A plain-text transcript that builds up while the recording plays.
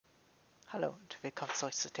Hallo und willkommen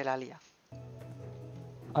zurück zu Terraria.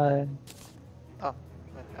 Ein. Oh,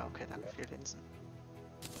 ja, okay, danke für die Linsen.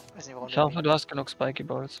 Weiß nicht, warum Ich der hoffe, mich du hast genug Spiky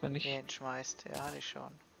Balls, wenn nicht. hinschmeißt. Ja, hatte ich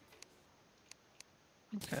schon.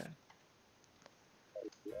 Okay.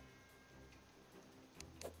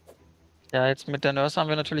 Ja, jetzt mit der Nurse haben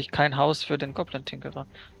wir natürlich kein Haus für den Goblin Tinkerer.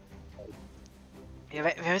 Ja,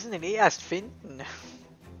 wir müssen den eh erst finden.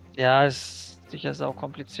 Ja, ist sicher sau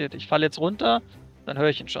kompliziert. Ich falle jetzt runter, dann höre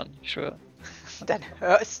ich ihn schon, ich schwöre. Dann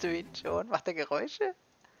hörst du ihn schon. Macht er Geräusche?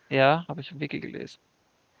 Ja, habe ich im Wiki gelesen.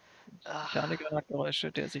 Ach, Mechaniker hat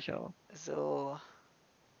Geräusche, der sicher auch. so.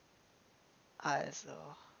 Also.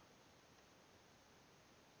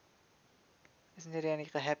 Wissen wir, der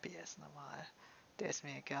nicht happy ist normal. Der ist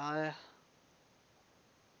mir egal.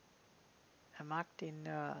 Er mag die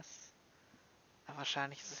Nurse. Aber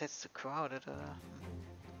wahrscheinlich ist es jetzt zu crowded, oder?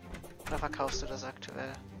 Oder verkaufst du das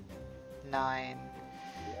aktuell? Nein.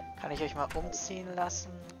 Kann ich euch mal umziehen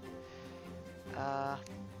lassen?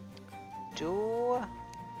 Du...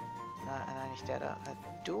 Nein, nicht der da.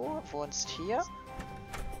 Du wohnst hier.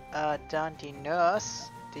 Dann die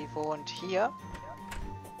Nurse, die wohnt hier.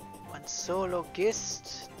 Und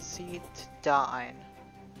Zoologist zieht da ein.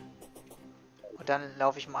 Und dann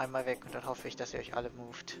laufe ich mal einmal weg und dann hoffe ich, dass ihr euch alle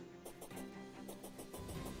moved.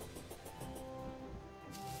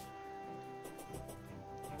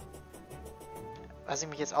 Was ich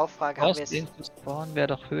mich jetzt auch frage, haben wir Den jetzt... zu spawnen wäre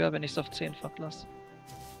doch höher, wenn ich es auf 10-fach lasse.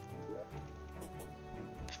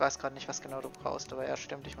 Ich weiß gerade nicht, was genau du brauchst, aber ja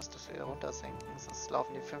stimmt, ich muss das wieder runtersenken, sonst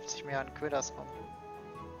laufen die 50 mehr an Köders rum.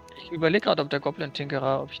 Ich überlege gerade, ob der Goblin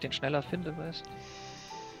Tinkerer, ob ich den schneller finde, weißt.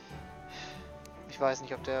 Ich weiß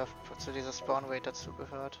nicht, ob der zu dieser Spawn Rate dazu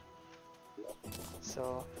gehört.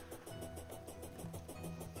 So.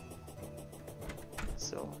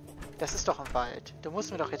 So. Das ist doch ein Wald. Du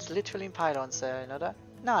musst mir doch jetzt literally ein Pylon zählen, oder?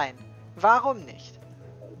 Nein. Warum nicht?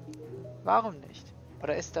 Warum nicht?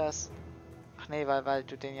 Oder ist das... Ach nee, weil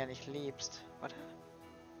du den ja nicht liebst. Oder?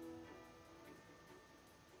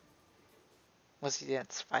 Muss ich dir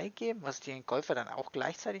 2 geben? Muss ich dir den Golfer dann auch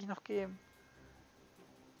gleichzeitig noch geben?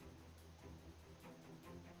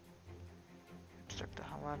 Stöcke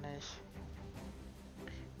haben wir nicht.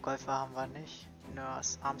 Golfer haben wir nicht.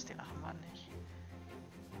 Nurse, Armsdealer haben wir nicht.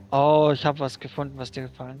 Oh, ich habe was gefunden, was dir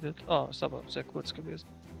gefallen wird. Oh, ist aber sehr kurz gewesen.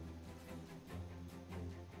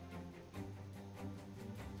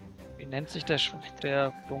 Wie nennt sich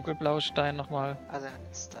der dunkelblaue Stein nochmal? Also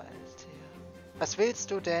ein Style hier. Was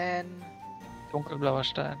willst du denn? Dunkelblauer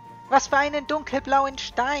Stein. Was für einen dunkelblauen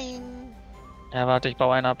Stein? Ja, warte, ich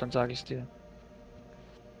baue einen ab, dann sage ich es dir.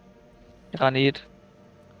 Granit.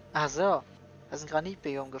 Ach so. Das ist ein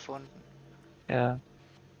Granitbiom gefunden. Ja.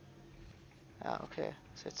 Ja, okay.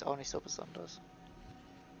 Ist jetzt auch nicht so besonders.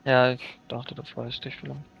 Ja, ich dachte, du freust dich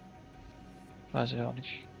vielleicht. Weiß ich auch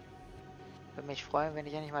nicht. Würde mich freuen, wenn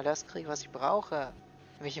ich endlich mal das kriege, was ich brauche.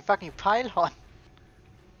 Nämlich ein fucking Pylon.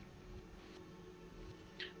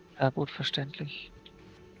 Ja, gut, verständlich.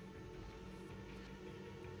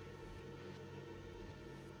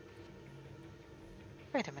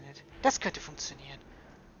 Wait a minute. Das könnte funktionieren.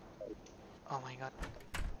 Oh mein Gott.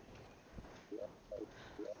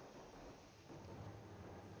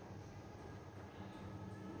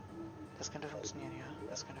 Das könnte funktionieren, ja.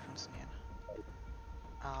 Das könnte funktionieren.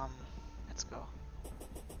 Let's go.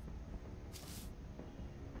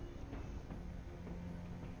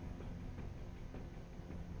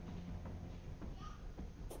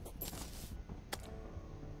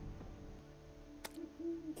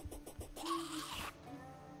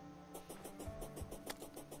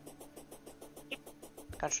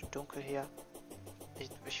 Ganz schön dunkel hier.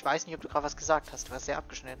 Ich weiß nicht, ob du gerade was gesagt hast. Du hast sehr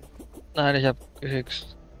abgeschnitten. Nein, ich habe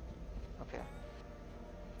gehixt. Okay,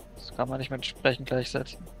 Das kann man nicht mit Sprechen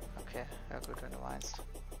gleichsetzen. okay. Ja gut, wenn du meinst.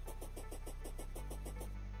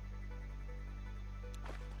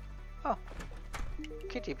 Oh.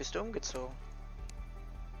 Kitty, bist du umgezogen?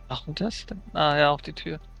 Ach, und das denn? Ah, ja, auch die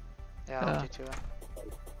Tür. Ja, Ja. auf die Tür.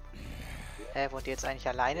 Wohnt ihr jetzt eigentlich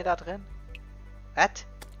alleine da drin? Was?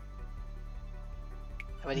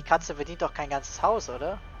 Aber die Katze bedient doch kein ganzes Haus,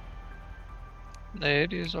 oder? Nee,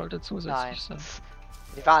 die sollte Nein. zusätzlich sein. Pff,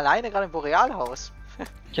 die war alleine gerade im Borealhaus.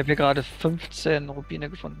 Ich habe hier gerade 15 Rubine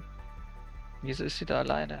gefunden. Wieso ist sie da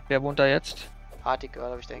alleine? Wer wohnt da jetzt?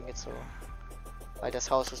 Partygirl habe ich da hingezogen. Weil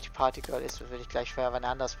das Haus, was die Partygirl ist, würde ich gleich für wen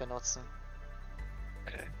anders benutzen.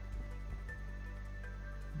 Okay.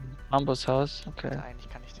 Bambushaus, okay. Eigentlich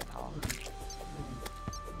kann ich den auch.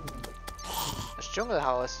 Das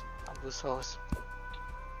Dschungelhaus. Bambushaus.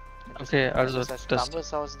 Okay, also Wenn du das als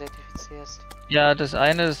Bambushaus identifizierst. Ja, das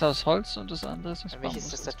eine ist aus Holz und das andere ist aus Für mich ist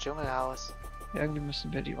Bambus. das Dschungelhaus. Irgendwie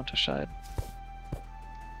müssen wir die unterscheiden.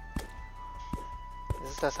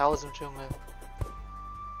 Das ist das Haus im Dschungel.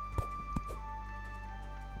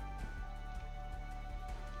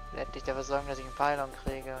 Ich werde dich dafür sorgen, dass ich einen Pylon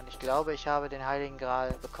kriege. Und ich glaube, ich habe den Heiligen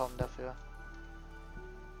Gral bekommen dafür.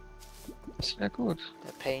 Das wäre gut.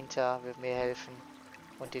 Der Painter wird mir helfen.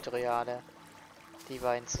 Und die Dryade. Die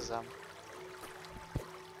beiden zusammen.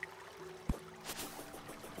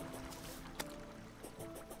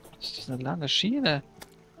 Das ist eine lange Schiene.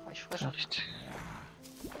 Oh, ich frisch. Echt.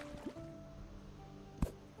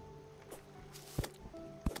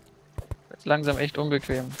 Jetzt langsam echt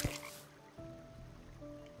unbequem.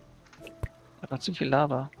 Da war zu viel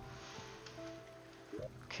Lava.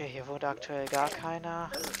 Okay, hier wurde aktuell gar keiner.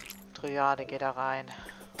 Dryade geht da rein.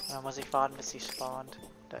 Und dann muss ich warten, bis sie spawnt.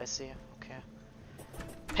 Da ist sie. Okay.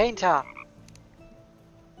 Painter!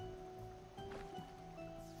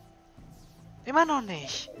 Immer noch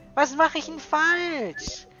nicht. Was mache ich denn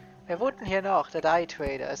falsch? Wer wohnt denn hier noch? Der Die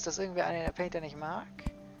Trader. Ist das irgendwie einer, der Painter nicht mag?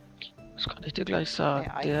 Das kann ich dir gleich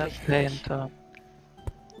sagen. Nee, Der eigentlich nicht. Painter.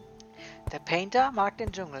 Der Painter mag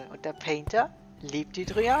den Dschungel und der Painter liebt die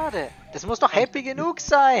Dryade. Das muss doch happy genug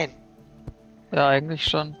sein. Ja, eigentlich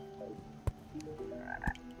schon.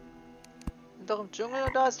 Sind doch im Dschungel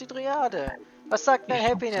und da ist die Dryade. Was sagt dein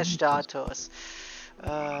Happiness-Status?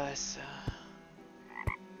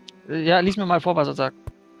 Ja, lies mir mal vor, was er sagt.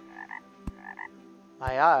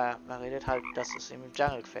 Naja, man redet halt, dass es ihm im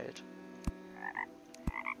Dschungel gefällt.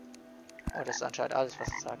 Oh, das ist anscheinend alles, was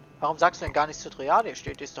er sagt. Warum sagst du denn gar nichts zur Dryade?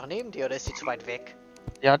 Die ist doch neben dir oder ist die zu weit weg?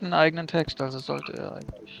 Er hat einen eigenen Text, also sollte er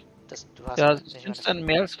eigentlich. Du hast Ja, nicht sind es denn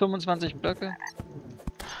mehr als 25 Blöcke?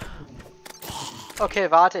 Okay,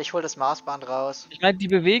 warte, ich hol das Maßband raus. Ich meine, die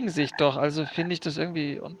bewegen sich doch, also finde ich das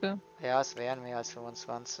irgendwie unfair. Ja, es wären mehr als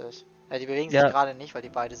 25. Ja, die bewegen Ja. sich gerade nicht, weil die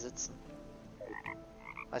beide sitzen.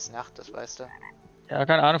 Weil es Nacht ist, weißt du. Ja,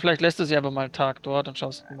 keine Ahnung, vielleicht lässt du sie aber mal einen Tag dort und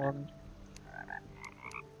schaust morgen.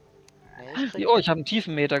 Nee, Oh, ich habe einen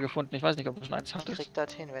Tiefenmeter gefunden. Ich weiß nicht, ob du schon eins ich hattest. krieg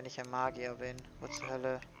das hin, wenn ich ein Magier bin. Wo zur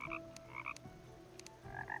Hölle?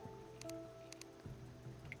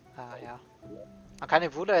 Ah, ja. Man kann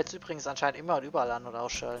den Bruder jetzt übrigens anscheinend immer und überall an- und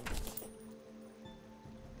ausschalten.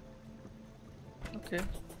 Okay.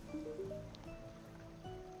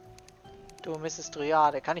 Du, Mrs.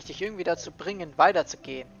 Dryade, kann ich dich irgendwie dazu bringen,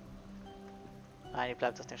 weiterzugehen? Nein, die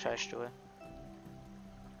bleibt auf dem Scheißstuhl.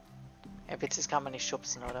 NPCs kann man nicht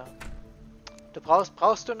schubsen, oder? Du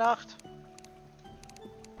brauchst du Nacht?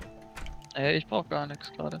 Ich brauche gar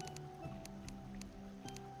nichts gerade.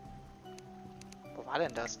 Wo war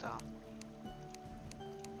denn das da?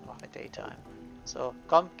 Mach mit Daytime. So,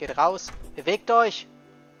 komm, geht raus. Bewegt euch!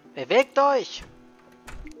 Bewegt euch!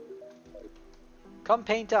 Komm,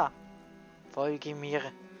 Painter! Folge mir.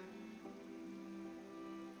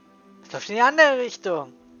 Es läuft in die andere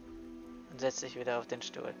Richtung. Und setz dich wieder auf den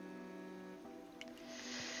Stuhl.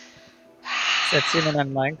 Setz ihn in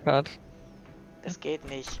ein Minecart. Das geht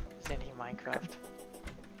nicht. Das ist ja nicht Minecraft.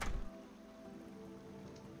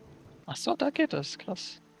 Ach so, da geht das.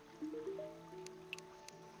 Krass.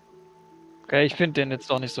 Okay, ich finde den jetzt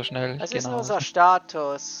doch nicht so schnell. Was Ich geh ist denn nach unser Hause.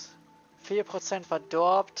 Status? 4%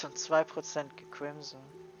 verdorbt und 2% gecrimson.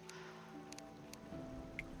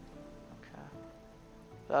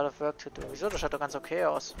 Okay. A lot of work to do. Wieso? Das schaut doch ganz okay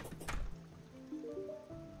aus.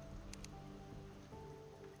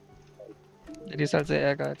 Die ist halt sehr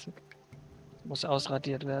ehrgeizig. Muss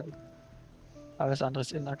ausradiert werden. Alles andere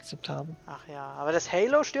ist inakzeptabel. Ach ja, aber das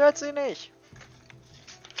Halo stört sie nicht.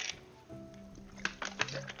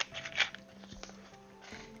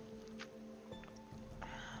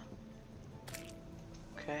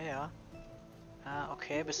 Okay, ja. Ah,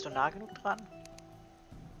 okay, bist du nah genug dran?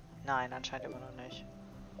 Nein, anscheinend immer noch nicht.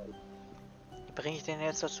 Wie bringe ich den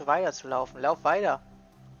jetzt dazu weiter zu laufen? Lauf weiter.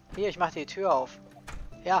 Hier, ich mache die Tür auf.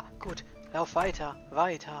 Ja, gut. Lauf weiter,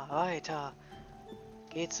 weiter, weiter.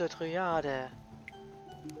 Geh zur Dryade.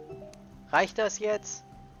 Reicht das jetzt?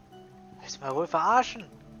 Willst du mal wohl verarschen?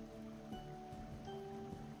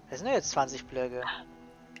 Das sind ja jetzt 20 Blöcke.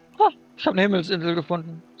 Ah, ich habe eine Himmelsinsel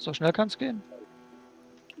gefunden. So schnell kann's gehen.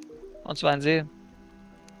 Und zwar ein See.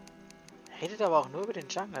 Er redet aber auch nur über den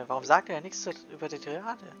Jungle. Warum sagt er ja nichts über die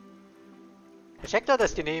Dryade? Er checkt doch,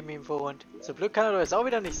 dass die neben ihm wohnt. So blöd kann er doch jetzt auch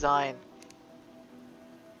wieder nicht sein.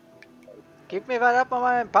 Gib mir was ab mal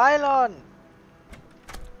meinen Pylon!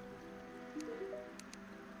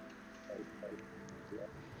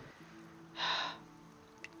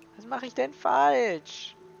 Was mache ich denn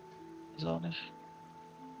falsch? Ist auch nicht.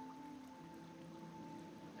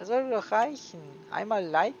 Das sollte doch reichen. Einmal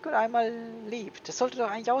Like und einmal Lieb. Das sollte doch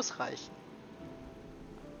eigentlich ausreichen.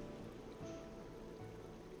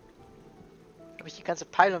 Habe ich die ganze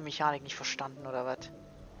Pylon-Mechanik nicht verstanden, oder was?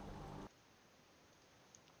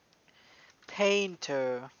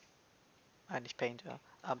 Painter. Nicht Painter.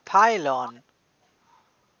 Pylon.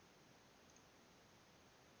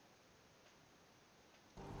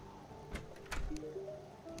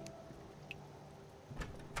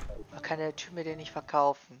 Man kann der Typ mir den nicht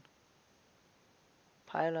verkaufen.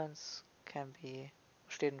 Pylons can be... Wo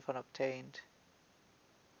steht denn von obtained?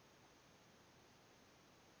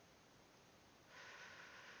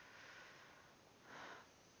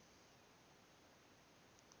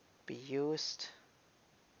 Be used.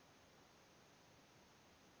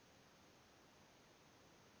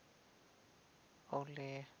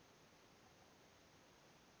 Only.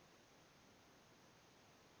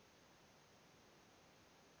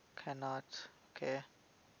 Cannot. Okay.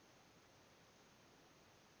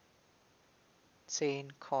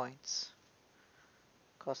 10 Coins.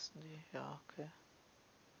 Kosten die? Ja, okay.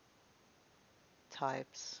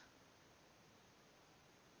 Types.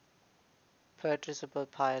 Purchasable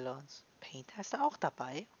Pylons. Painter ist da auch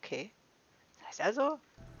dabei? Okay. Das heißt also,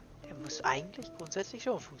 der muss eigentlich grundsätzlich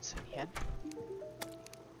schon funktionieren.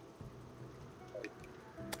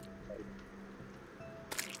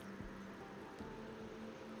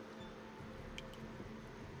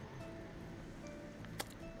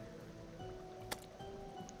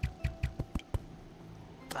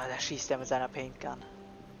 Ah, da schießt er mit seiner Paint Gun.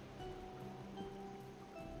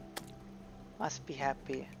 Must be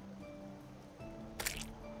happy.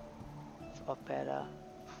 For better.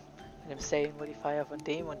 Mit dem Sale Modifier von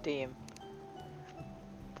dem und dem.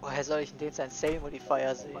 Woher soll ich denn den seinen Sale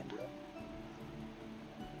Modifier sehen?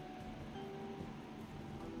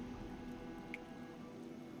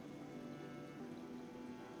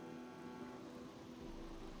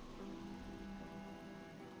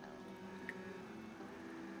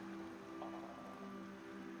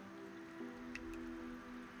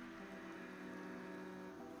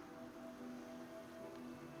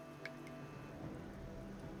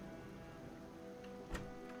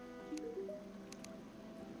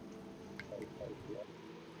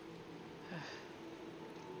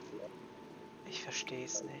 Ich verstehe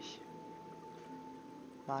es nicht.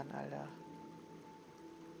 Mann, Alter.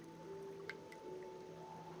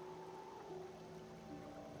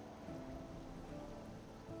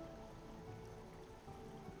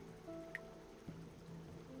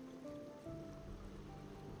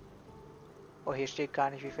 Oh, hier steht gar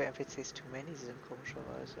nicht, wie viele NPCs too many sind,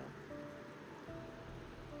 komischerweise.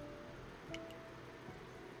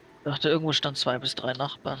 Ich dachte, irgendwo stand 2 bis 3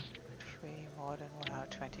 Nachbarn. 3 more than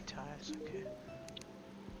 120 tiles, okay.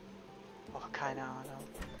 Oh, keine Ahnung.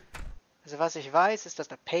 Also was ich weiß, ist, dass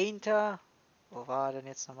der Painter... Wo war er denn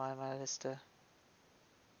jetzt nochmal in meiner Liste?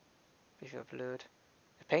 Wie viel blöd.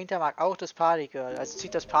 Der Painter mag auch das Partygirl, also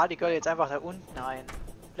zieht das Partygirl jetzt einfach da unten ein.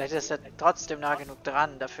 Vielleicht ist er trotzdem nah genug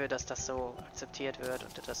dran dafür, dass das so akzeptiert wird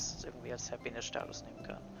und er das irgendwie als Happiness-Status nehmen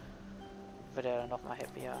kann. Wird er dann nochmal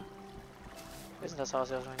happier. Wo ist denn das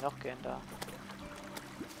Haus, ja soll ich noch gehen da?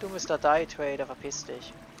 Du Mr. Die Trader, verpiss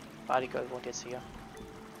dich. Partygirl wohnt jetzt hier.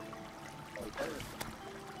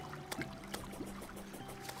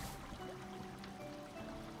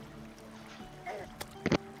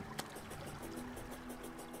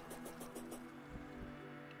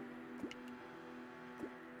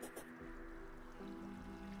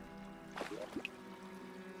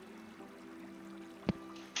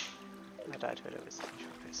 Die Trader willst du nicht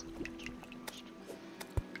verpissen.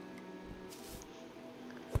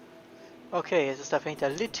 Okay, jetzt ist der Painter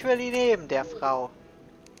literally neben der Frau.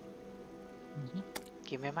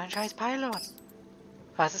 Gib mir meinen scheiß Pylon.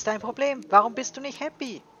 Was ist dein Problem? Warum bist du nicht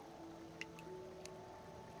happy?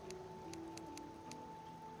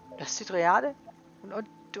 Das ist die Triade? Und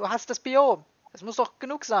du hast das Biom. Das muss doch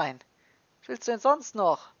genug sein. Was willst du denn sonst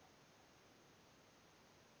noch?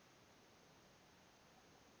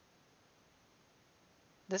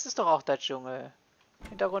 Das ist doch auch der Dschungel. Im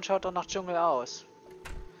Hintergrund schaut doch nach Dschungel aus.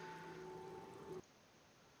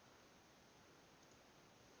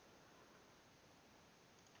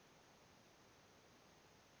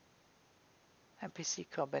 NPC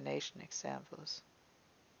Combination Examples.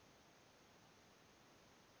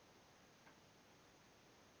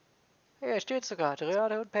 Hier steht sogar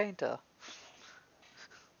Triade und Painter.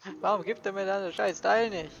 Warum gibt er mir dann das scheiß Teil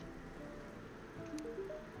nicht?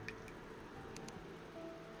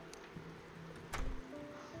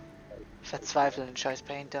 Ich verzweifle den scheiß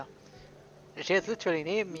Painter. Der steht jetzt literally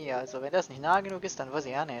neben mir, also wenn das nicht nah genug ist, dann weiß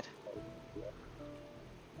ich ja nicht.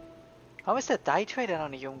 Warum ist der Die Trader noch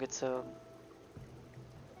nicht umgezogen?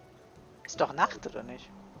 Ist doch Nacht, oder nicht?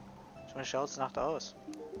 Zumindest schaut es Nacht aus.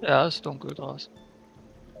 Ja, ist dunkel draußen.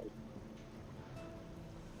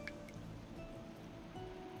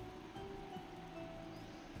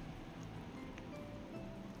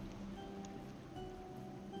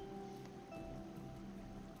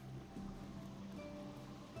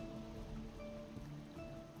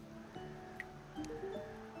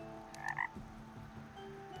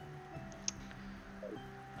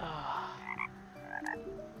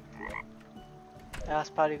 Ja, das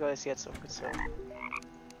Partygirl ist jetzt umgezogen.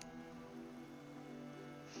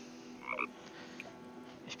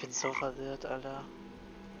 Ich bin so verwirrt, Alter.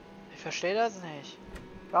 Ich verstehe das nicht.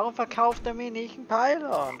 Warum verkauft er mir nicht einen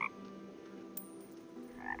Pylon?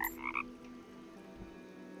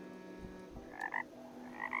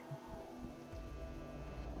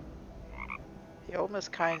 Hier oben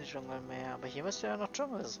ist kein Dschungel mehr, aber hier müsste ja noch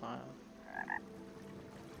Dschungel sein.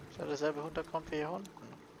 Das ist ja derselbe Hintergrund wie hier unten.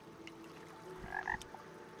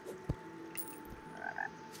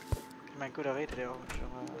 Ich meine, gut, da redet ja auch im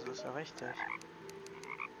Dschungel, also ist ja richtig.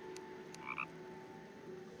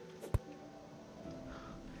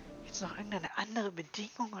 Gibt's noch irgendeine andere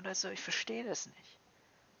Bedingung oder so? Ich verstehe das nicht.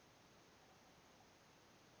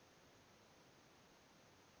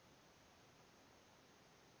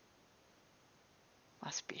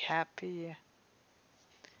 Must be happy.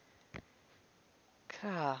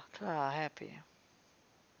 Klar, klar, happy.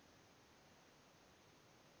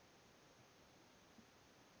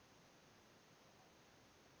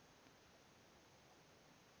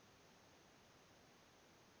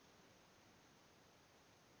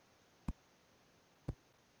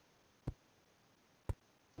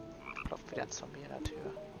 Klopft wieder ein Zombie an der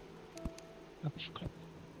Tür. Ich glaub.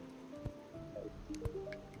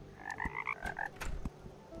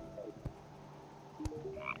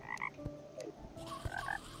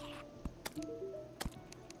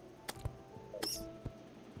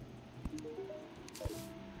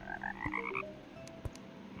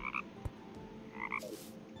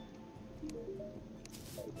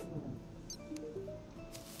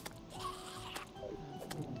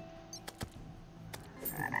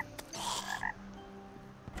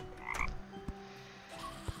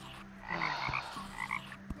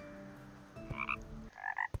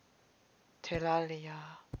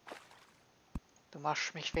 Terraria. Du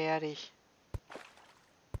machst mich fertig.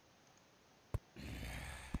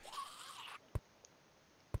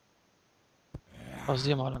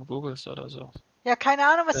 Pausier mal und googelst oder so. Ja, keine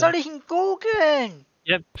Ahnung, was soll ich denn googeln?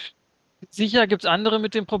 Ja, sicher gibt es andere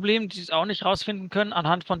mit dem Problem, die es auch nicht rausfinden können,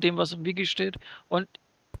 anhand von dem, was im Wiki steht. Und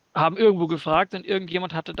haben irgendwo gefragt und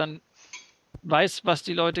irgendjemand hatte dann, weiß, was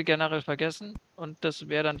die Leute generell vergessen. Und das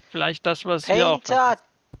wäre dann vielleicht das, was wir auch Painter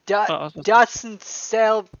vergessen. doesn't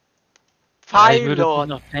sell Ja, ich würde jetzt nicht Pylon.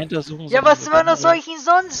 nach Painter suchen, Ja, sondern was so soll generell. ich denn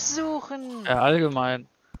sonst suchen? Allgemein.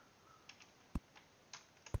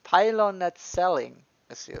 Pylon not selling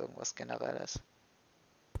ist hier irgendwas Generelles.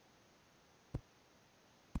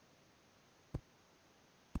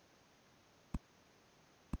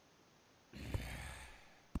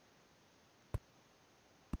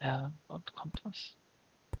 Ja, und kommt was?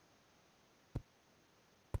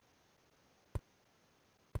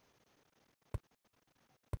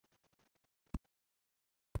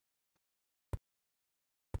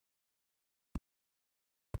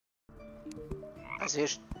 Also hier,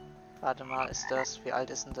 warte mal, ist das, wie alt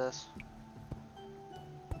ist denn das?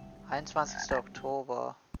 21.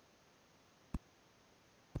 Oktober.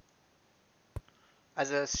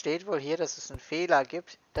 Also es steht wohl hier, dass es einen Fehler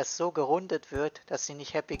gibt, dass so gerundet wird, dass sie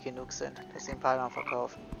nicht happy genug sind, dass sie einen Pylon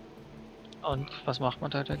verkaufen. Und was macht man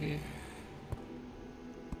da dagegen?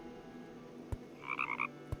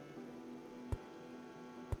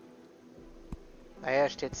 Naja,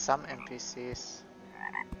 steht some NPCs.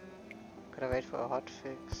 Gotta wait for a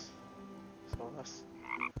hotfix. Sowas.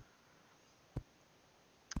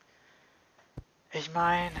 Ich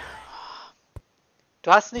meine,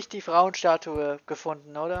 du hast nicht die Frauenstatue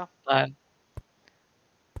gefunden, oder? Nein.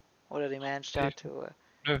 Oder die Man-Statue.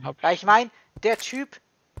 Nö, hab Weil ich. ich meine, der Typ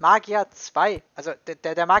mag ja zwei. Also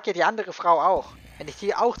der mag ja die andere Frau auch. Wenn ich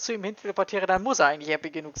die auch zu ihm hin teleportiere, dann muss er eigentlich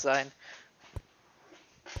happy genug sein.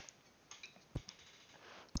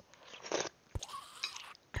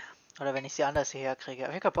 Oder wenn ich sie anders hierher kriege.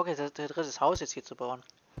 Aber ich hab Bock, jetzt ein drittes Haus jetzt hier zu bauen.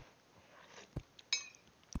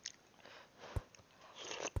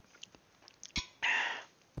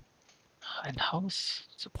 Ein Haus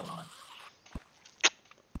zu bauen.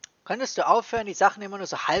 Könntest du aufhören, die Sachen immer nur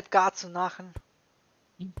so halbgar zu machen?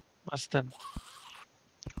 Was denn?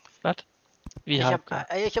 Was? Wie Ich habe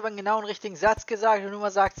halbgar? ich hab einen genauen richtigen Satz gesagt und du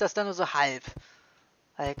mal sagst das dann nur so halb.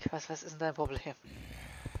 Like, was ist denn dein Problem?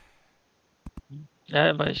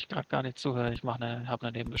 Ja, weil ich gerade gar nicht zuhöre. Ich habe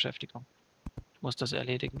eine Nebenbeschäftigung. Ich muss das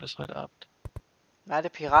erledigen bis heute Abend. Na, der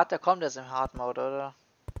Pirat, der kommt jetzt im Hard Mode, oder?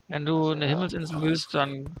 Wenn du Also eine ja. Himmelsinsel willst,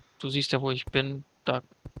 dann, du siehst ja, wo ich bin, da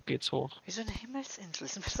geht's hoch. Wieso eine Himmelsinsel?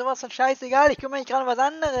 Ist mir sowas von scheißegal, ich kümmere mich gerade um was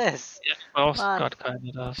anderes. Ja, du brauchst Mann. gerade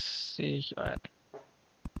keine, das sehe ich ein.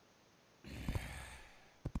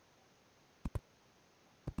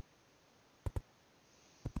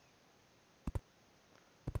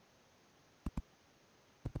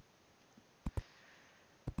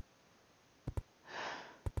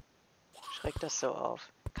 schreckt das so auf?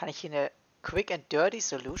 Kann ich hier eine Quick and Dirty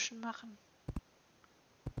Solution machen?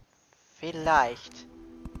 Vielleicht.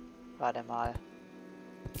 Warte mal.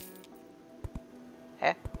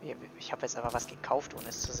 Hä? Ich habe jetzt aber was gekauft, ohne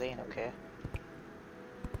es zu sehen, okay.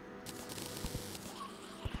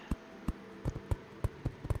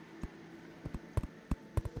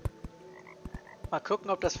 Mal gucken,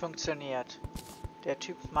 ob das funktioniert. Der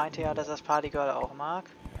Typ meinte ja, dass das Partygirl auch mag.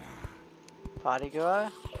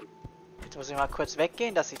 Partygirl. Jetzt muss ich mal kurz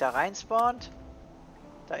weggehen, dass sie da reinspawnt.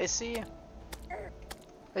 Da ist sie.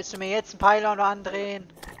 Willst du mir jetzt einen Pylon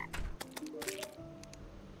andrehen?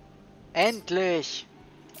 Endlich!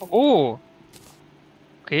 Oh!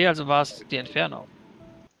 Okay, also war es die Entfernung.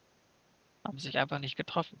 Haben sich einfach nicht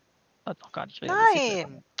getroffen. Hat noch gar nicht realisiert.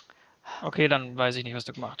 Nein! Okay, dann weiß ich nicht, was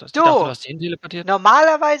du gemacht hast. Du! Ich dachte, du hast ihn teleportiert.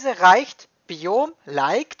 Normalerweise reicht Biom,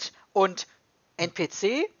 liked und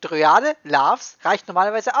NPC, Dryade, loves, reicht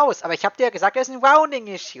normalerweise aus. Aber ich habe dir ja gesagt, er ist ein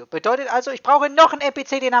Rounding-Issue. Bedeutet also, ich brauche noch einen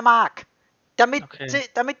NPC, den er mag. Damit, Okay.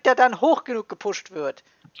 damit der dann hoch genug gepusht wird.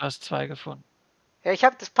 Du hast 2 gefunden. Ja, ich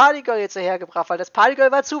habe das Partygirl jetzt hergebracht, weil das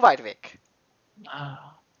Partygirl war zu weit weg.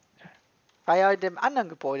 Ah. Okay. War ja in dem anderen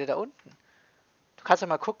Gebäude da unten. Du kannst ja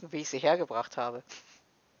mal gucken, wie ich sie hergebracht habe.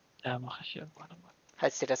 Ja, mache ich irgendwann nochmal.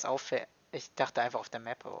 Falls dir das auffällt. Ich dachte einfach auf der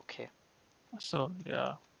Map, aber okay. Achso,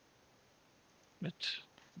 ja. Mit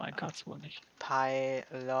Minecarts wohl nicht.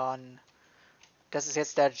 Pylon. Das ist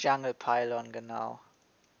jetzt der Jungle Pylon, genau.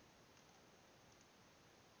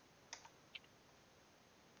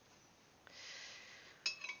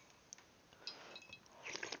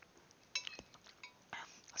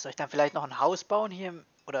 Soll ich dann vielleicht noch ein Haus bauen hier?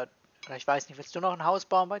 Oder ich weiß nicht, willst du noch ein Haus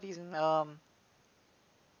bauen bei diesem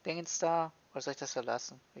Dingens da? Oder soll ich das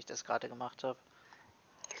verlassen, wie ich das gerade gemacht habe?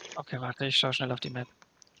 Okay, warte, ich schaue schnell auf die Map.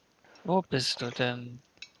 Wo bist du denn?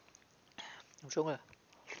 Im Dschungel.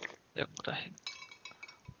 Irgendwo dahin.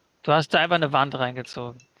 Du hast da einfach eine Wand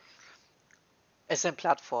reingezogen. Es sind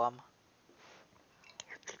Plattformen.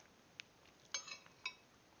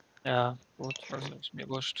 Ja, gut, also ist mir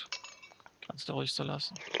wurscht. Kannst du ruhig so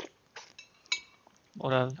lassen.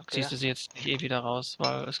 Oder Okay. ziehst du sie jetzt nicht wieder raus,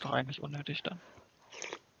 weil ist doch eigentlich unnötig dann.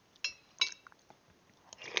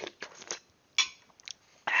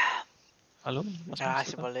 Hallo? Was Ja, machst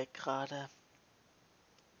ich du da? überlege gerade.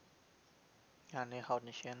 Ja, nee, haut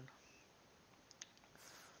nicht hin.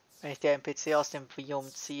 Wenn ich der NPC aus dem Biom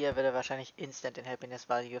ziehe, wird er wahrscheinlich instant den Happiness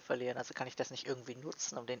Value verlieren. Also kann ich das nicht irgendwie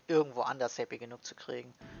nutzen, um den irgendwo anders happy genug zu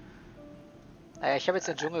kriegen. Naja, ich habe jetzt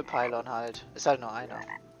den Dschungel-Pylon halt. Ist halt nur einer.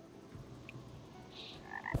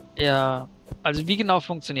 Ja, also wie genau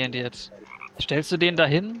funktionieren die jetzt? Stellst du den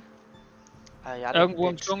dahin? Ja, Irgendwo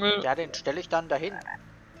im Dschungel? Ja, den stelle ich dann dahin.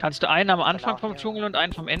 Kannst du einen am Anfang Genau, vom ja. Dschungel und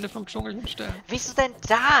einen vom Ende vom Dschungel hinstellen? Wieso denn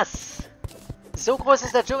das? So groß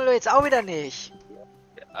ist der Dschungel jetzt auch wieder nicht.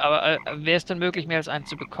 Aber wäre es denn möglich, mehr als einen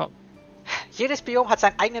zu bekommen? Jedes Biom hat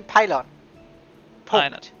seinen eigenen Pylon. Punkt.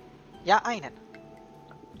 Einen. Ja, einen.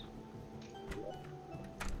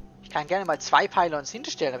 Ich kann gerne mal 2 Pylons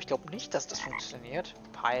hinstellen, aber ich glaube nicht, dass das funktioniert.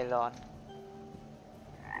 Pylon.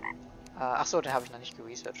 Achso, den habe ich noch nicht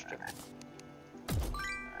geresearched, stimmt.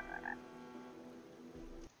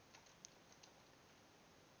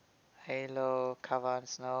 Halo, Cover and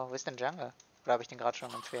Snow. Wo ist denn Jungle? Oder habe ich den gerade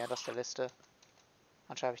schon entfernt aus der Liste?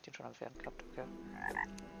 Anscheinend habe ich den schon entfernt gehabt, okay.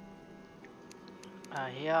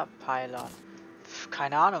 Hier, Pylon.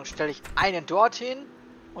 Keine Ahnung, stelle ich einen dorthin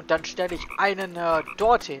und dann stelle ich einen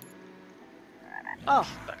dorthin. Ah,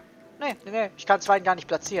 nee, ich kann den zweiten gar nicht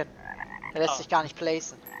platzieren. Der lässt sich gar nicht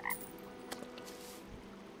placen.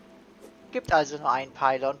 Gibt also nur einen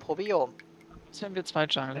Pylon pro Biom. Was, wenn wir 2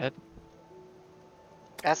 Jungle hätten?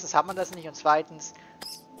 Erstens hat man das nicht und zweitens...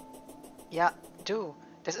 Ja, du,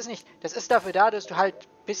 das ist dafür da, dass du halt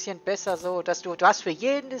ein bisschen besser so, dass du hast für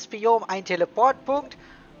jedes Biom einen Teleportpunkt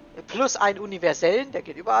plus einen universellen, der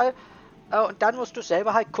geht überall. Und dann musst du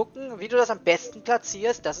selber halt gucken, wie du das am besten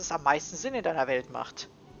platzierst, dass es am meisten Sinn in deiner Welt macht.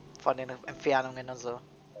 Von den Entfernungen und so.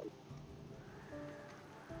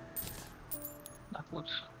 Na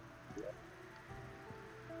gut.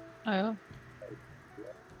 Naja.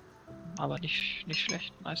 Aber nicht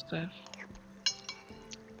schlecht. Nice to have.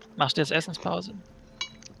 Machst du jetzt Essenspause?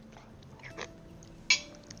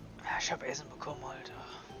 Ja, ich habe Essen bekommen, Alter.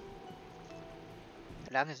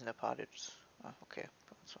 Wie lange ist denn der Part jetzt? Ah, okay,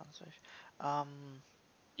 25.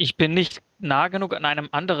 Ich bin nicht nah genug an einem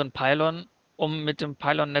anderen Pylon, um mit dem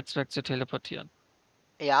Pylon-Netzwerk zu teleportieren.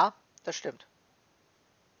 Ja, das stimmt.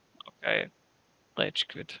 Okay. Rage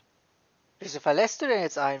quit. Wieso verlässt du denn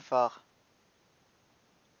jetzt einfach?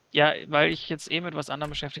 Ja, weil ich jetzt mit was anderem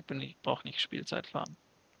beschäftigt bin. Ich brauche nicht Spielzeit fahren.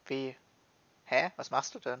 Wie? Hä? Was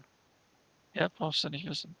machst du denn? Ja, brauchst du nicht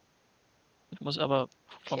wissen. Ich muss aber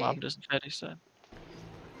vom Okay. Abendessen fertig sein.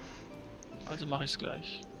 Also mache ich es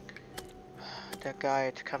gleich. Der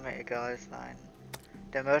Guide kann mir egal sein.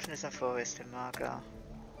 Der Merchant ist ein Forest, den mag er.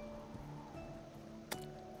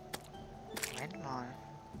 Moment mal.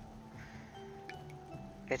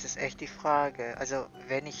 Jetzt ist echt die Frage. Also,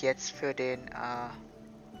 wenn ich jetzt für den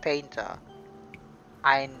Painter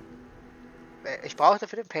ich brauchte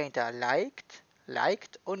für den Painter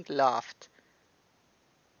liked und loved.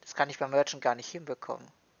 Das kann ich beim Merchant gar nicht hinbekommen.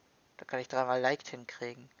 Da kann ich dreimal liked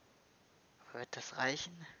hinkriegen. Aber wird das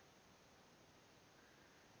reichen?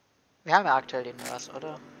 Wir haben ja aktuell den Nurse,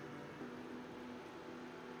 oder?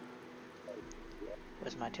 Wo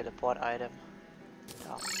ist mein Teleport-Item?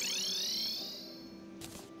 Da.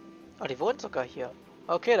 Oh, die wohnt sogar hier.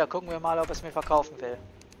 Okay, dann gucken wir mal, ob er es mir verkaufen will.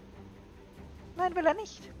 Nein, will er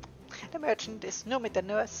nicht. Der Merchant ist nur mit der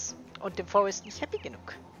Nurse und dem Forest nicht happy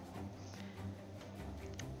genug.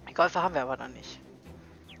 Die Käufer haben wir aber noch nicht.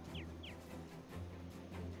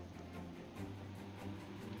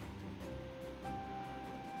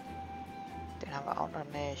 Den haben wir auch noch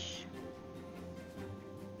nicht.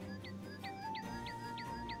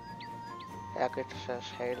 Hergriffes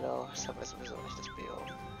Halo. Das haben wir sowieso nicht, das Biom.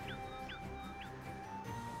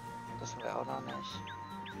 Das haben wir auch noch nicht.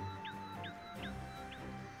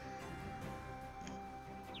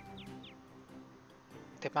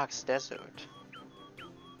 Der mag's Desert.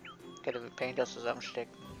 Ich hätte mit Painter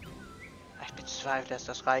zusammenstecken. Ich bezweifle, dass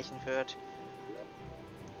das reichen wird.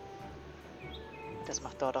 Das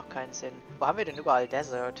macht dort auch keinen Sinn. Wo haben wir denn überall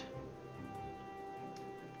Desert?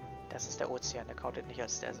 Das ist der Ozean, der countet nicht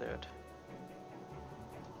als Desert.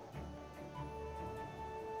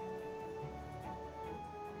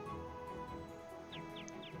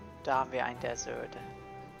 Da haben wir ein Desert.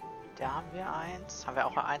 Da haben wir eins. Haben wir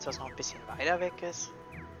auch eins, was noch ein bisschen weiter weg ist?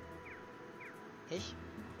 Ich?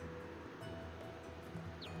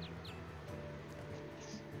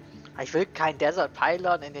 Ich will keinen Desert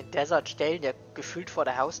Pylon in den Desert stellen, der gefühlt vor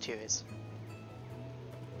der Haustür ist.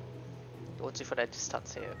 Lohnt sich von der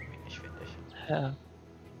Distanz her irgendwie nicht, finde ich. Ja.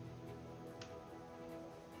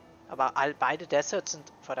 Aber beide Deserts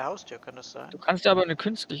sind vor der Haustür, kann das sein? Du kannst ja aber eine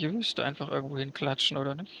künstliche Wüste einfach irgendwo hinklatschen,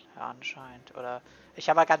 oder nicht? Ja, anscheinend. Oder ich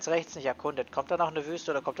habe ja ganz rechts nicht erkundet. Kommt da noch eine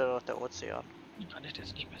Wüste oder kommt da noch der Ozean? Kann ich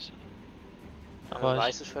jetzt nicht mehr sagen. Wer Aber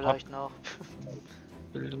weiß es vielleicht noch.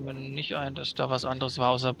 bilde mir nicht ein, dass da was anderes war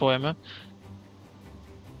außer Bäume.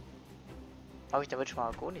 Habe ich da wirklich mal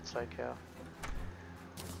Agoni-Zeug her?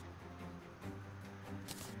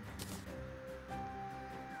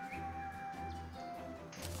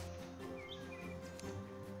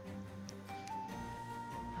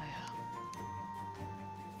 Naja.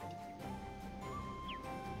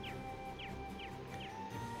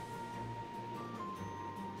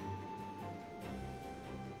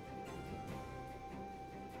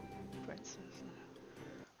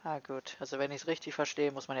 Ah gut, also wenn ich es richtig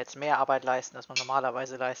verstehe, muss man jetzt mehr Arbeit leisten, als man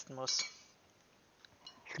normalerweise leisten muss.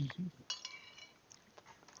 Mhm.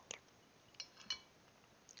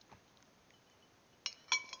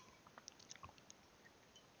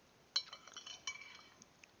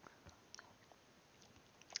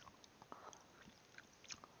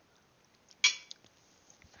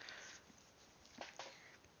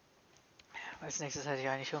 Als nächstes hätte ich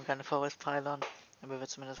eigentlich schon gerne Forest Pylon, aber wir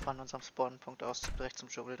zumindest von unserem Spawnpunkt aus direkt zum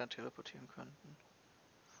Dschungel dann teleportieren könnten.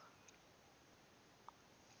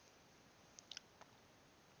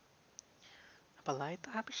 Aber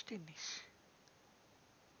leider habe ich den nicht.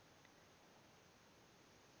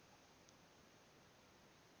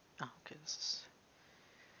 Ah, okay, das ist...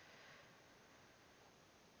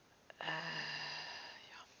 ja.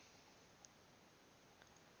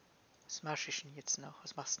 Was mache ich denn jetzt noch?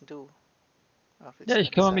 Was machst denn du? Ah, willst Ja, du ich mir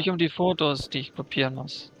nicht kümmere mich sagen? um die Fotos, die ich kopieren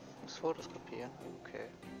muss. Muss Fotos kopieren? Okay.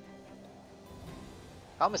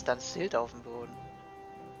 Warum ist da ein Schild auf dem Boden?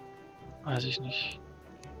 Weiß ich nicht.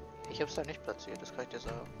 Ich habe es da nicht platziert, das kann ich dir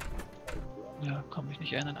sagen. Ja, kann mich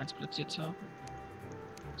nicht erinnern, eins platziert zu haben.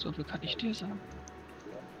 So viel kann ich dir sagen.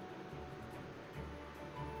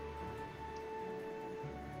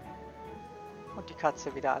 Und die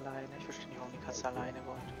Katze wieder alleine. Ich verstehe nicht, warum die Katze alleine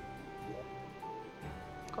wollte.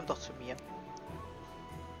 Komm doch zu mir.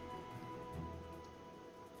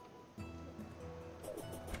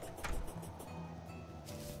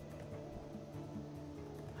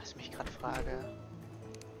 Was ich mich gerade frage.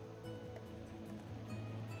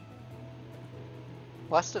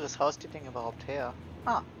 Wo hast du das Haustierding überhaupt her?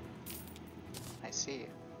 Ah. I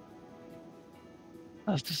see.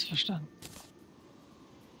 Hast du es verstanden?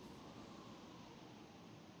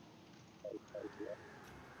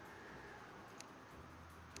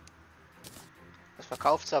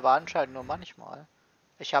 Verkauft es aber anscheinend nur manchmal.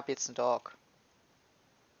 Ich habe jetzt einen Dog.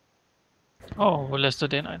 Oh, wo lässt du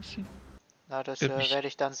den einziehen? Na, das Würde mich, werde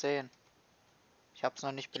ich dann sehen. Ich habe es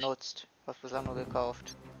noch nicht benutzt. Ich habe es bislang nur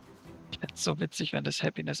gekauft. ich fände es so witzig, wenn das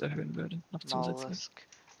Happiness erhöhen würde. Noch zusätzlich. Mollusk.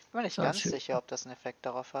 Ich bin mir nicht So als ganz Hilfe. sicher, ob das einen Effekt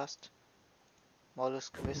darauf hat.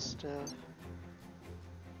 Molluskwiste.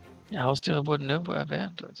 Ja, Haustiere wurden nirgendwo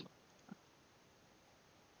erwähnt. Also.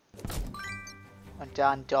 Und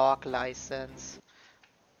dann Dog License.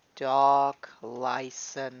 Dog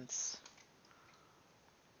License.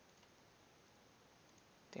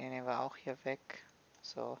 Den nehmen wir auch hier weg.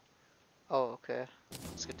 So. Oh, okay.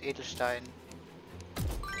 Es gibt Edelstein.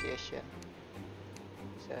 Tierchen.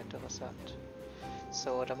 Sehr interessant.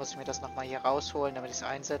 So, da muss ich mir das nochmal hier rausholen, damit ich es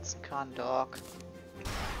einsetzen kann. Dog.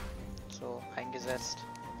 So, eingesetzt.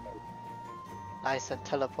 Nice, and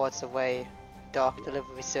teleports away. Dog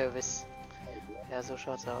Delivery Service. Ja, so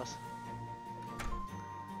schaut's aus.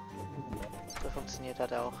 So funktioniert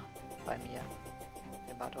das auch bei mir.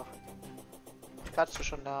 Immer doch. Kannst du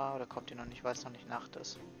schon da oder kommt ihr noch nicht, weil es noch nicht Nacht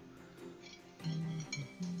ist?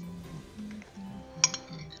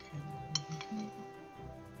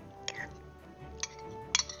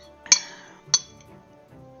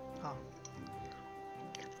 Ah.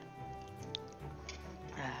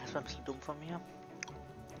 Das war ein bisschen dumm von mir.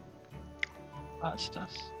 Was ist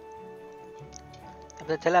das? Ich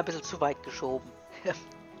habe den Teller ein bisschen zu weit geschoben. Ja,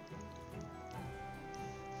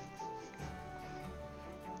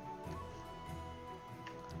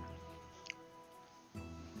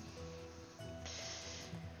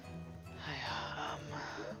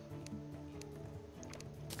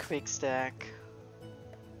 Quick Stack.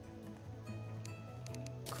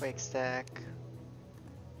 Quick Stack.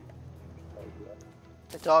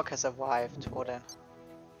 The dog has arrived. Wo denn?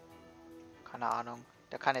 Keine Ahnung.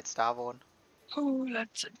 Der kann jetzt da wohnen. Oh,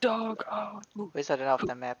 let's a dog out. Wo ist er denn auf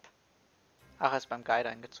der Map? Ach, er ist beim Guide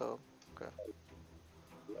eingezogen. Okay.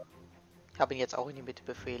 Ich habe ihn jetzt auch in die Mitte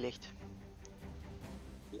befehligt.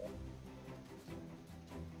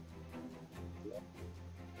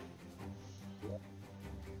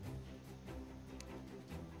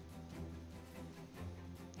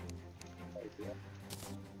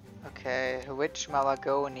 Okay, Witch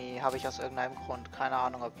Maragoni habe ich aus irgendeinem Grund. Keine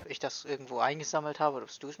Ahnung, ob ich das irgendwo eingesammelt habe oder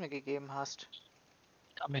ob du es mir gegeben hast.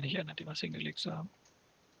 Kann mir nicht erinnern, die was hingelegt zu haben.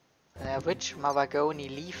 Witch Maragoni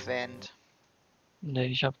Leaf Wand. Nee,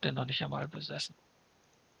 ich habe den noch nicht einmal besessen.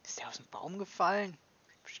 Ist der aus dem Baum gefallen?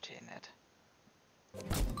 Verstehe nicht.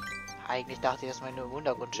 Eigentlich dachte ich, dass man nur im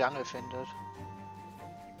Untergrund Jungle findet.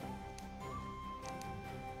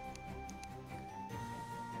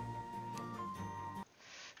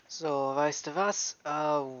 So, weißt du was?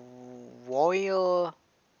 Royal.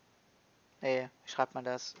 Nee, wie schreibt man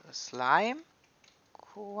das? Slime?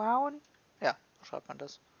 Crown? Ja, so schreibt man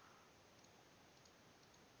das.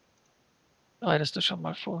 Bereitest du schon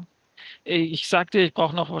mal vor? Ich sag dir, ich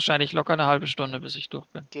brauche noch wahrscheinlich locker eine halbe Stunde, bis ich durch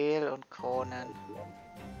bin. Gel und Kronen.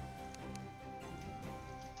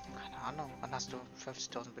 Keine Ahnung, wann hast du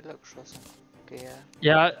 50.000 Bilder geschossen? Gel.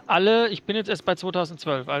 Ja, alle, ich bin jetzt erst bei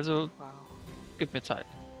 2012, also Wow. gib mir Zeit.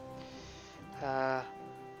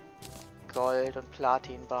 Gold und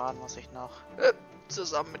Platinbahn muss ich noch.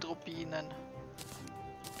 Zusammen mit Rubinen.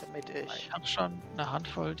 Damit Ich habe schon eine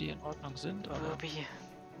Handvoll, die in Ordnung sind, aber Ruby.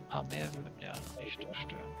 ein paar mehr würden ja nicht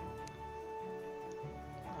stören.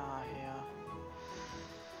 Ah, hier.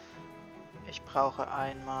 Ich brauche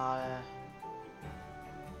einmal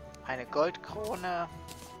eine Goldkrone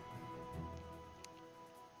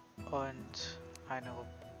und eine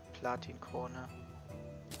Platinkrone.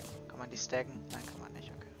 Kann man die stacken? Nein, kann man nicht,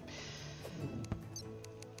 okay.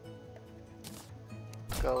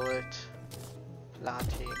 Gold,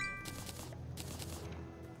 Platin.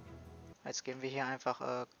 Jetzt geben wir hier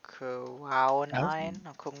einfach Crown ein.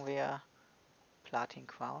 Dann gucken wir Platin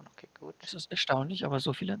Crown. Okay, gut. Das ist erstaunlich, aber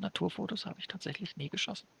so viele Naturfotos habe ich tatsächlich nie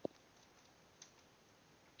geschossen.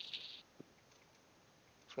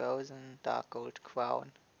 Frozen Dark Gold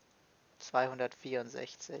Crown.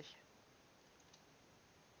 264.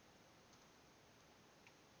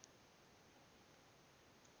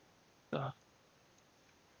 Ja.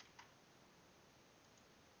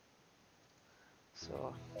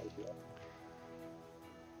 So.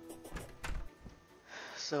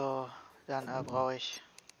 So, dann brauche ich...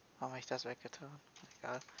 Warum habe ich das weggetan?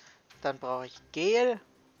 Egal. Dann brauche ich Gel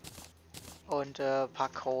und ein paar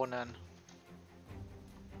Kronen.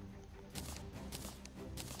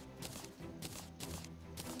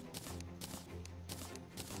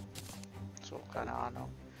 So, keine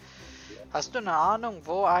Ahnung. Hast du eine Ahnung,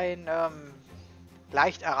 wo ein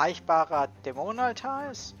leicht erreichbarer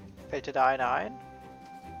Dämonenaltar ist? Fällt dir da einer ein?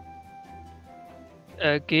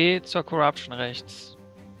 Geh zur Corruption rechts.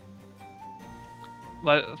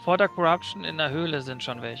 Weil vor der Corruption in der Höhle sind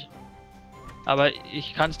schon welche. Aber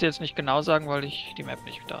ich kann es dir jetzt nicht genau sagen, weil ich die Map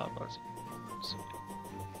nicht da habe. Also. So.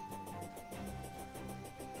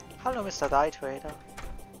 Hallo Mr. Die Trader.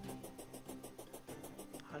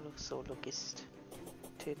 Hallo Zoologist.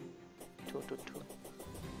 Tu.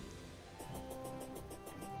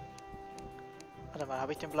 Warte mal,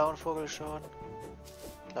 habe ich den blauen Vogel schon?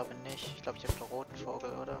 Ich glaube nicht. Ich glaube, ich habe den roten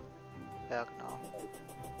Vogel, oder? Ja, genau.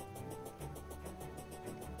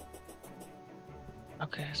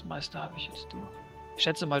 Okay, das meiste habe ich jetzt durch. Ich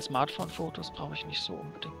schätze mal, Smartphone-Fotos brauche ich nicht so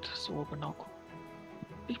unbedingt so genau gucken.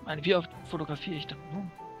 Ich meine, wie oft fotografiere ich denn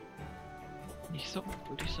nun? Nicht so,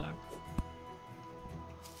 würde ich sagen.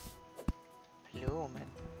 Blumen.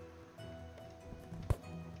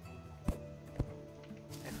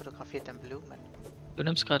 Wer fotografiert denn Blumen? Du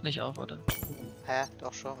nimmst gerade nicht auf, oder? Hä?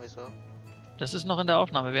 Doch schon, wieso? Das ist noch in der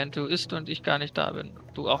Aufnahme, während du isst und ich gar nicht da bin.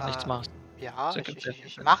 Du auch nichts machst. Ja, So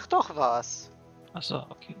ich mach doch was. Achso,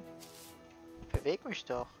 okay. Beweg mich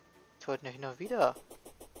doch. Ich wollte nicht nur wieder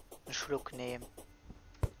einen Schluck nehmen.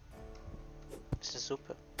 Das ist eine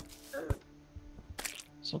Suppe.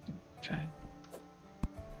 So, okay.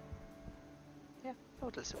 Ja,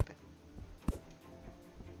 Nudelsuppe.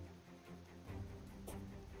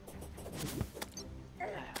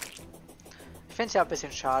 Ich finde es ja ein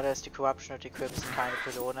bisschen schade, dass die Corruption und die Crimson keine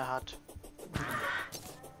Pylone hat.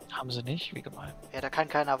 Haben sie nicht? Wie gemein. Ja, da kann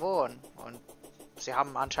keiner wohnen. Und sie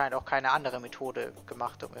haben anscheinend auch keine andere Methode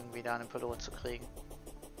gemacht, um irgendwie da einen Pylon zu kriegen.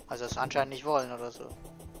 Also es anscheinend nicht wollen oder so.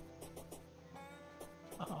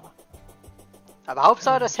 Ah. Aber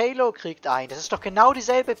Hauptsache das Halo kriegt ein. Das ist doch genau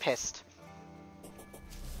dieselbe Pest.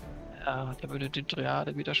 Ja, der würde die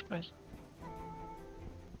Triade widersprechen.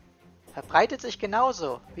 Verbreitet sich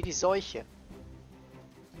genauso wie die Seuche.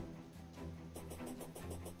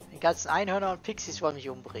 Die ganzen Einhörner und Pixies wollen mich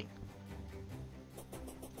umbringen.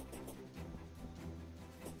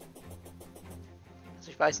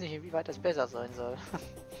 Also ich weiß nicht, inwieweit das besser sein soll.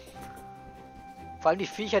 Vor allem die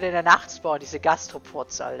Viecher, die in der Nacht spawnen, diese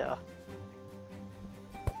Gastropods, Alter.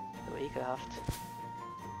 So ekelhaft.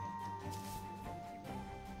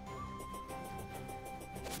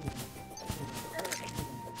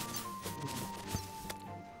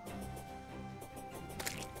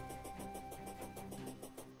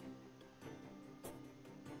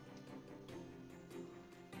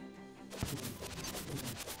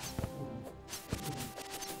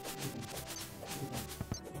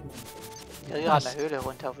 Ja, an der Höhle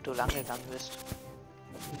runter, wo du lang gegangen bist.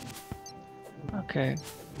 Okay.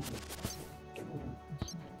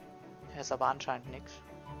 Hier ist aber anscheinend nichts.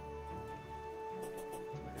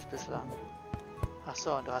 Zumindest bislang. Ach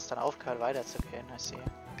so, und du hast dann aufgehört weiterzugehen, ich sehe.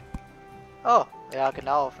 Oh, ja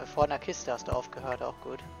genau, vor einer Kiste hast du aufgehört, auch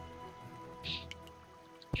gut.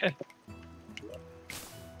 Okay.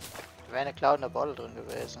 Da wäre eine Cloud in der Bottle drin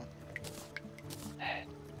gewesen.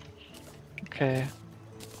 Okay.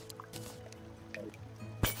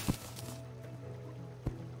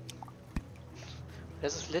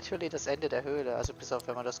 Das ist literally das Ende der Höhle, also bis auf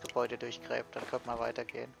wenn man das Gebäude durchgräbt, dann könnte man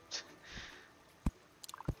weitergehen.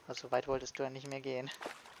 Also weit wolltest du ja nicht mehr gehen.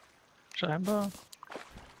 Scheinbar.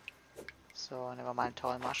 So, nehmen wir mal einen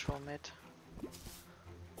tollen Mushroom mit.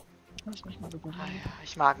 Lass mich mal überlegen. Ah ja,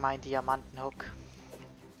 ich mag meinen Diamantenhook.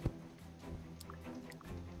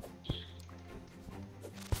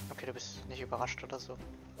 Okay, du bist nicht überrascht oder so.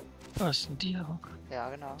 Was ist ein Dia-Hook? Ja,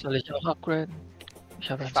 genau. Soll ich auch upgraden? Ich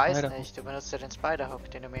habe Ich einen weiß Spider-Hook. nicht, du benutzt ja den Spider-Hook,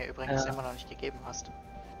 den du mir übrigens Ja. immer noch nicht gegeben hast.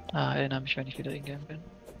 Ah, erinnere mich, wenn ich wieder in-game bin.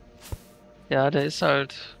 Ja, der ist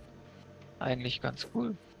halt eigentlich ganz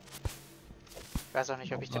cool. Ich weiß auch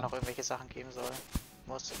nicht, ob ich dir noch irgendwelche Sachen geben soll.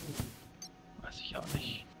 Muss. Weiß ich auch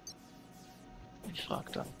nicht. Ich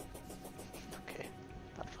frag dann. Okay,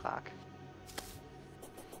 dann frag.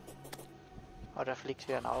 Oh, da fliegt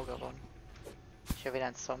wieder ein Auge rum. Ich höre wieder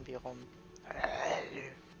ein Zombie rum.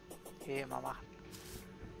 Hier mal machen.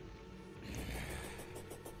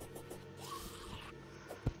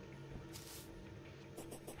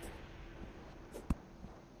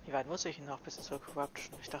 Wie weit muss ich noch bis zur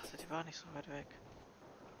Corruption? Ich dachte, die war nicht so weit weg.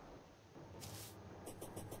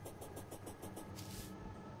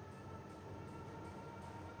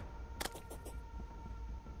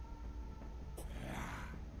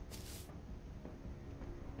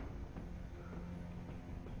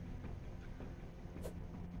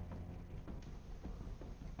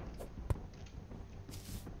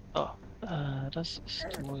 Oh, das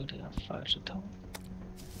ist wohl der falsche Town.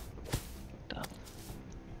 Da.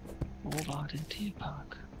 Wo war der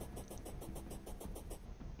Tierpark?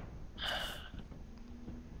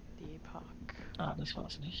 Die Park. Ah, das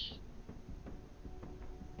war's nicht.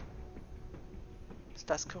 Ist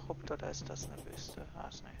das korrupt oder ist das eine Wüste? Ah,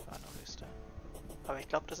 ist nicht, war eine Wüste. Aber ich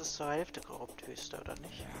glaube, das ist zur Hälfte korrupt Wüste, oder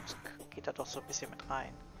nicht? Das geht da doch so ein bisschen mit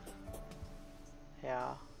rein.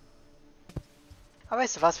 Ja. Aber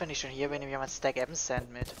weißt du was, wenn ich schon hier bin, nehme ich mal ein Stack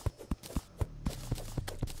Sand mit.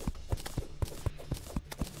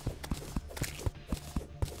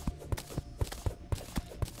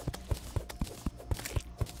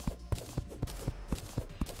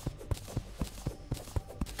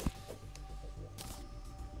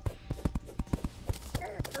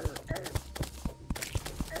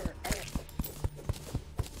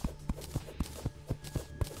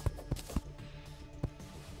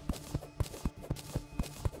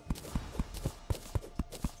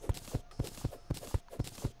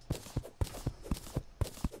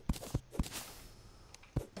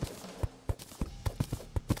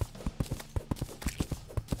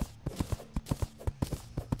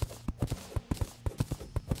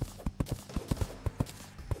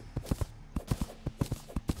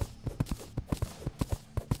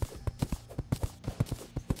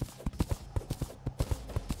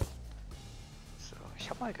 Ich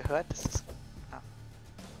habe mal gehört, dass es... Ah,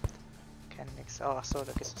 kenn nix. Oh, ach so,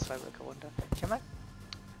 da gehst du 2 Blöcke runter. Ich hab mal...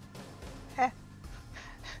 Hä?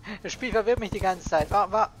 Das Spiel verwirrt mich die ganze Zeit. Mein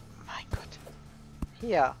Gott.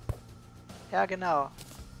 Hier. Ja, genau.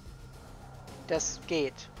 Das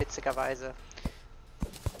geht, witzigerweise.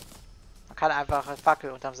 Man kann einfach eine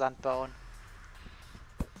Fackel unterm Sand bauen.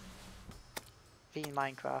 Wie in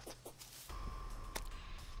Minecraft.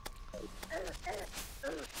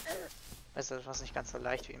 Das ist was nicht ganz so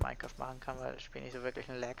leicht wie in Minecraft machen kann, weil das Spiel nicht so wirklich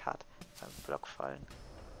einen Lag hat beim Blockfallen.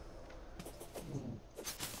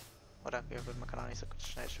 Oder ja, gut, man kann auch nicht so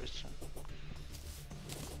schnell switchen.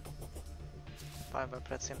 Vor allem bei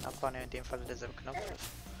Platzieren und Abbauen ja in dem Fall derselbe Knopf ist.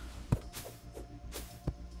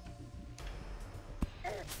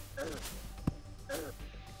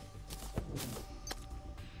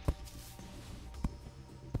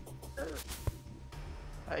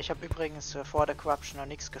 Ich habe übrigens vor der Corruption noch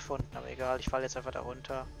nichts gefunden, aber egal, ich falle jetzt einfach da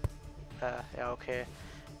runter. Ja, okay.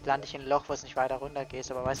 Lande ich in ein Loch, wo es nicht weiter runter geht,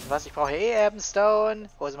 aber weißt du was? Ich brauche eh Ebenstone.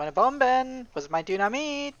 Wo sind meine Bomben? Wo ist mein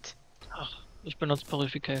Dynamit? Ach, ich benutze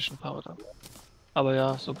Purification Powder. Aber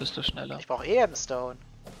ja, so bist du schneller. Ich brauche eh Ebenstone.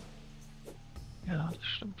 Ja, das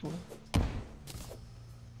stimmt wohl.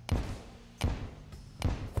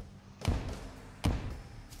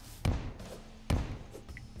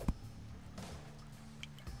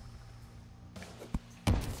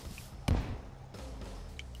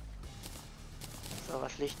 So,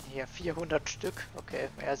 was liegt denn hier? 400 Stück? Okay,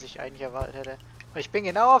 mehr als ich eigentlich erwartet hätte. Und ich bin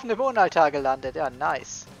genau auf einem Wohnaltar gelandet. Ja,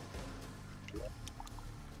 nice.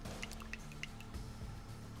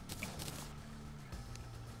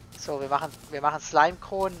 So, wir machen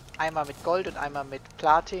Slime-Kronen. Einmal mit Gold und einmal mit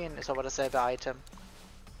Platin. Ist aber dasselbe Item.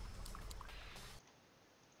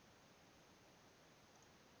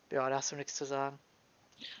 Ja, da hast du nichts zu sagen.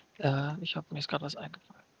 Mir ist gerade was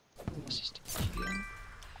eingefallen. Was ist das hier?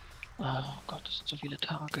 Oh Gott, das sind so viele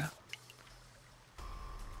Tage.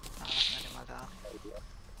 Ah, lassen wir den mal da.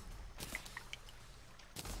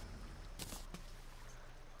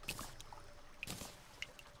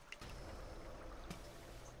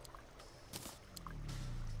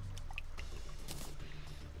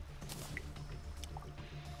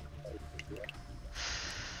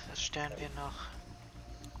 Das stellen wir noch.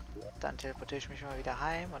 Dann teleportiere ich mich mal wieder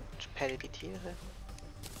heim und pelle die Tiere.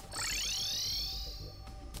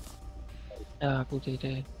 Ja, gute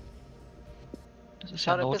Idee. Das ist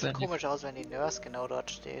ja Schaut ein bisschen notwendig. komisch aus, wenn die Nurse genau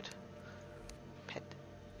dort steht. Pet.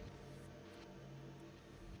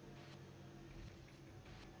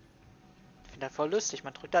 Ich finde das voll lustig.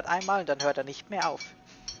 Man drückt das einmal und dann hört er nicht mehr auf.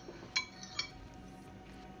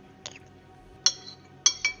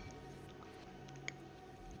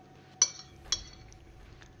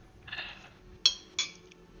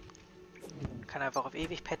 Man kann einfach auf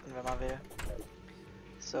ewig petten, wenn man will.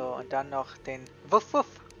 So, und dann noch den Wuff Wuff.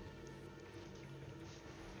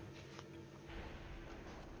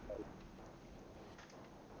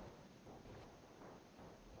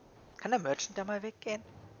 Kann der Merchant da mal weggehen?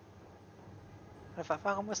 Oder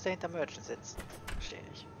warum muss der hinter Merchant sitzen? Verstehe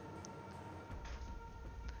nicht.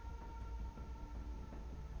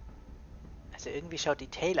 Also irgendwie schaut die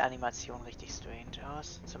Tail-Animation richtig strange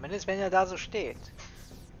aus. Zumindest wenn er da so steht.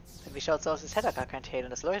 Irgendwie schaut es aus, als hätte er gar kein Tail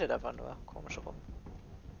und das leuchtet einfach nur komisch rum.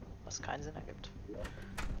 Was keinen Sinn ergibt.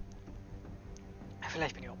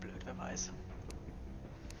 Vielleicht bin ich auch blöd, wer weiß.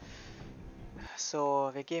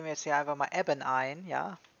 So, wir geben jetzt hier einfach mal Eben ein,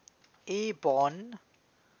 ja. Ebon.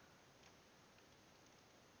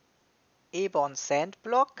 Ebon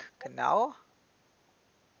Sandblock, genau.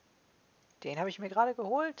 Den habe ich mir gerade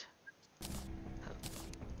geholt.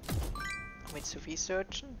 Um ihn zu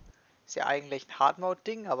researchen. Ist ja eigentlich ein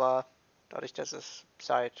Hard-Mode-Ding, aber dadurch, dass es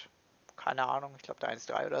seit, keine Ahnung, ich glaube der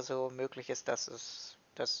 1.3 oder so möglich ist, dass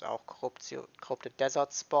auch korrupte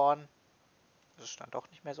Deserts spawnen. Das ist dann doch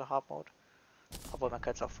nicht mehr so Hard-Mode. Obwohl man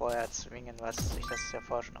kann es auch vorher zwingen, was sich das ja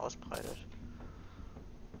vorher schon ausbreitet.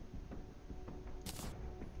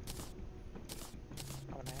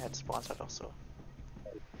 Aber naja, jetzt spawnt es halt auch so.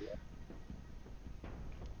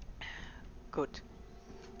 Gut.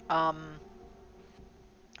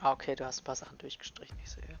 Okay, du hast ein paar Sachen durchgestrichen, ich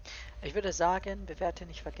sehe. Ich würde sagen, bewerte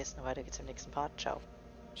nicht vergessen. Weiter geht's im nächsten Part. Ciao.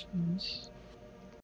 Tschüss.